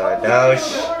 Oh my god, now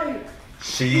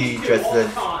she dresses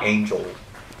as Angel.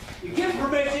 You give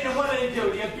permission and what do they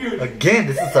do? You abuse it. Again,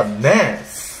 this is a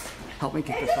mess. Help me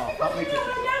get this off. Help me get this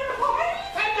off.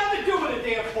 Had nothing to do with a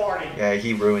damn party. Yeah,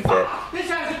 he ruined it. This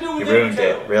has to do He with ruined you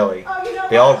it, really. Oh, you know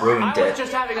They all what? ruined I was it.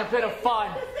 just having a bit of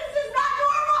fun. This is not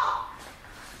normal.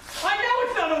 I know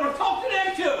it's not normal. Talk to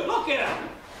them too. Look at them.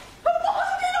 Who the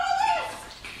hell did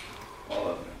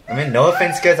all this? I mean, no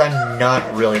offense, guys, I'm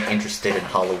not really interested in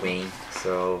Halloween,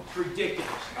 so It's ridiculous.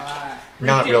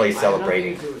 not really Ridiculous.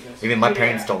 celebrating. Even my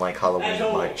parents don't like Halloween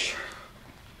much.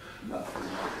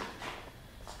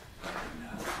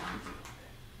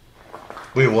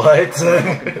 Wait, what? I'm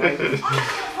at a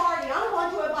party. I'm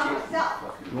going to it by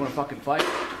myself. You wanna fucking fight?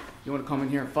 You wanna come in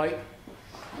here and fight?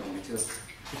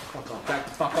 Fuck off. Back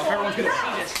the fuck off. Everyone's gonna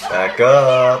see this. Back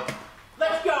up.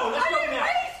 Let's go. Let's I go didn't now.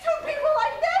 raise two people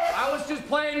like this. I was just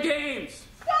playing games.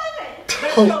 Stop it.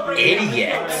 Let's go Oh, right now.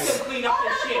 idiots. Let's go clean up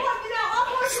this shit.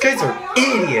 These guys are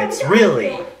idiots,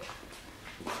 really.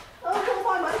 I'll go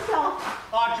by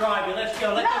myself. I'll drive you. Let's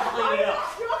go. Let's just clean it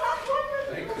up. You're not going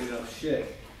I ain't cleaning up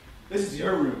shit. This is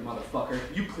your room, motherfucker.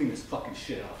 You clean this fucking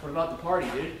shit up. What about the party,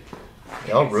 dude?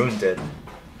 Y'all ruined it.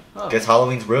 Guess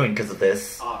Halloween's ruined because of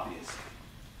this. Obvious.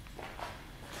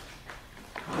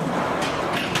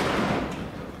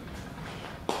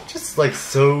 Just like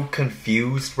so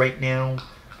confused right now.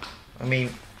 I mean,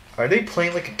 are they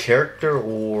playing like a character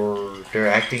or they're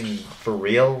acting for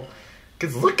real?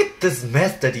 Because look at this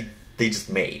mess that they just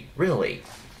made. Really.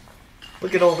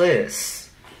 Look at all this.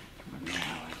 Now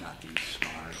I got these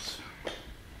scars.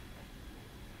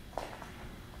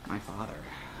 My father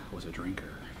was a drinker.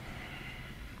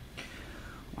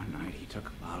 One night he took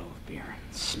a bottle of beer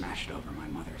and smashed it over my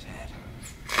mother's head.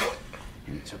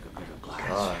 And he took a bit of glass.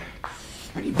 God.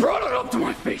 And he brought it up to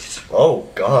my face. Oh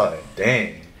god,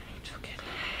 dang. He took it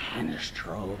and just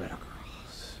drove it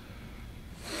across.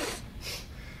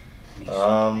 And he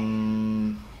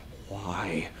said,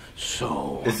 why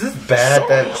so? Is this bad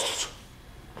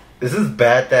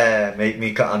that made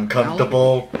me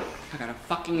uncomfortable? I got a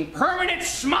fucking permanent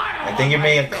smile. I think you're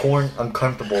making Corn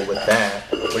uncomfortable with that.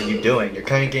 What are you doing? You're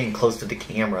kind of getting close to the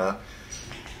camera.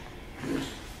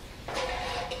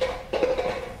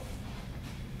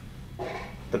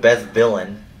 The best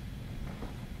villain.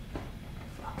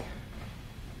 Fuck.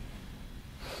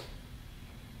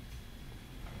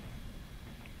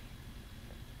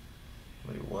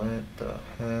 Wait, what the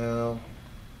hell?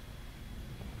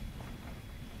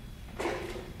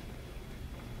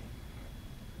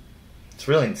 It's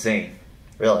really insane.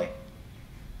 Really.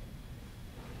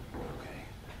 Okay.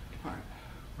 Alright.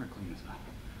 We're gonna clean this up.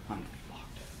 I'm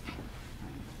fucked.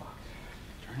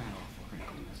 Turn that off. We're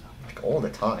gonna clean this up. Like all the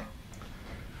time.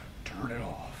 Turn it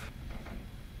off.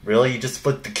 Really? You just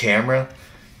flipped the camera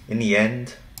in the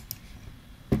end?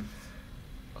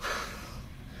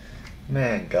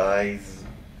 Man, guys.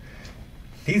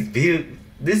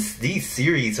 These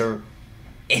series are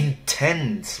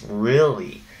intense,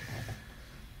 really.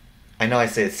 I know I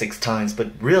say it 6 times,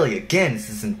 but really, again, this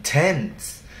is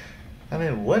intense. I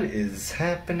mean, what is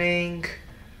happening?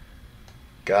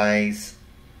 Guys,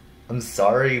 I'm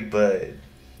sorry, but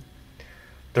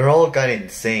they're all got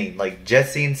insane. Like,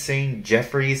 Jesse insane,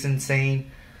 Jeffrey's insane,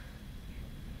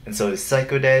 and so is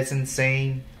Psycho Dad's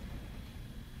insane.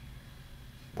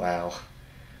 Wow.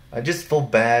 I just feel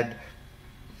bad.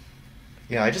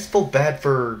 Yeah, I just feel bad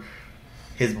for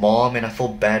his mom, and I feel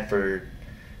bad for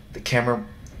the cameraman.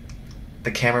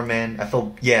 I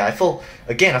feel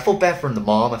bad for the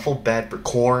mom. I feel bad for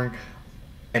Corn,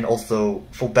 and also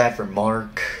feel bad for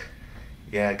Mark.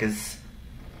 Yeah, because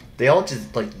they all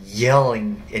just like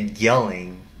yelling and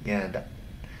yelling. Yeah,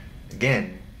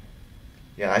 again.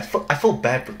 Yeah, I feel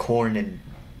bad for Corn and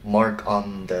Mark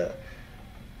on the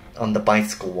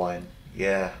bicycle one.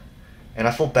 Yeah, and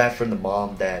I feel bad for the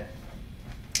mom that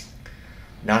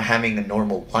not having a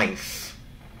normal life.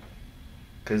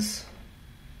 Cause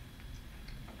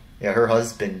yeah, her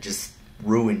husband just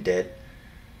ruined it.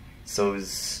 So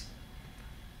is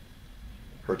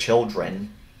her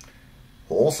children,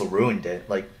 who also ruined it.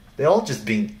 Like, they're all just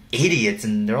being idiots,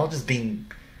 and they're all just being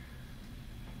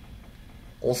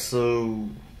also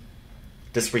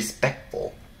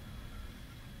disrespectful.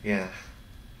 Yeah.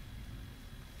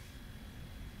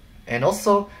 And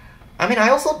also, I mean, I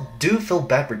also do feel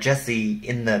bad for Jesse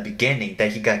in the beginning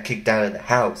that he got kicked out of the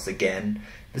house again.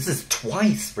 This is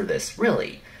twice for this,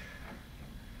 really.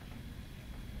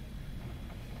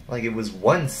 Like, it was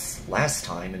once last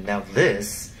time, and now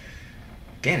this.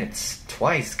 Again, it's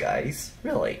twice, guys.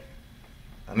 Really.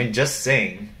 I mean, just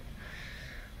saying.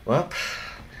 Well,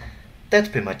 that's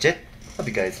pretty much it. Hope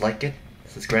you guys like it.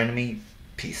 This is Granemy.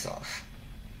 Peace off.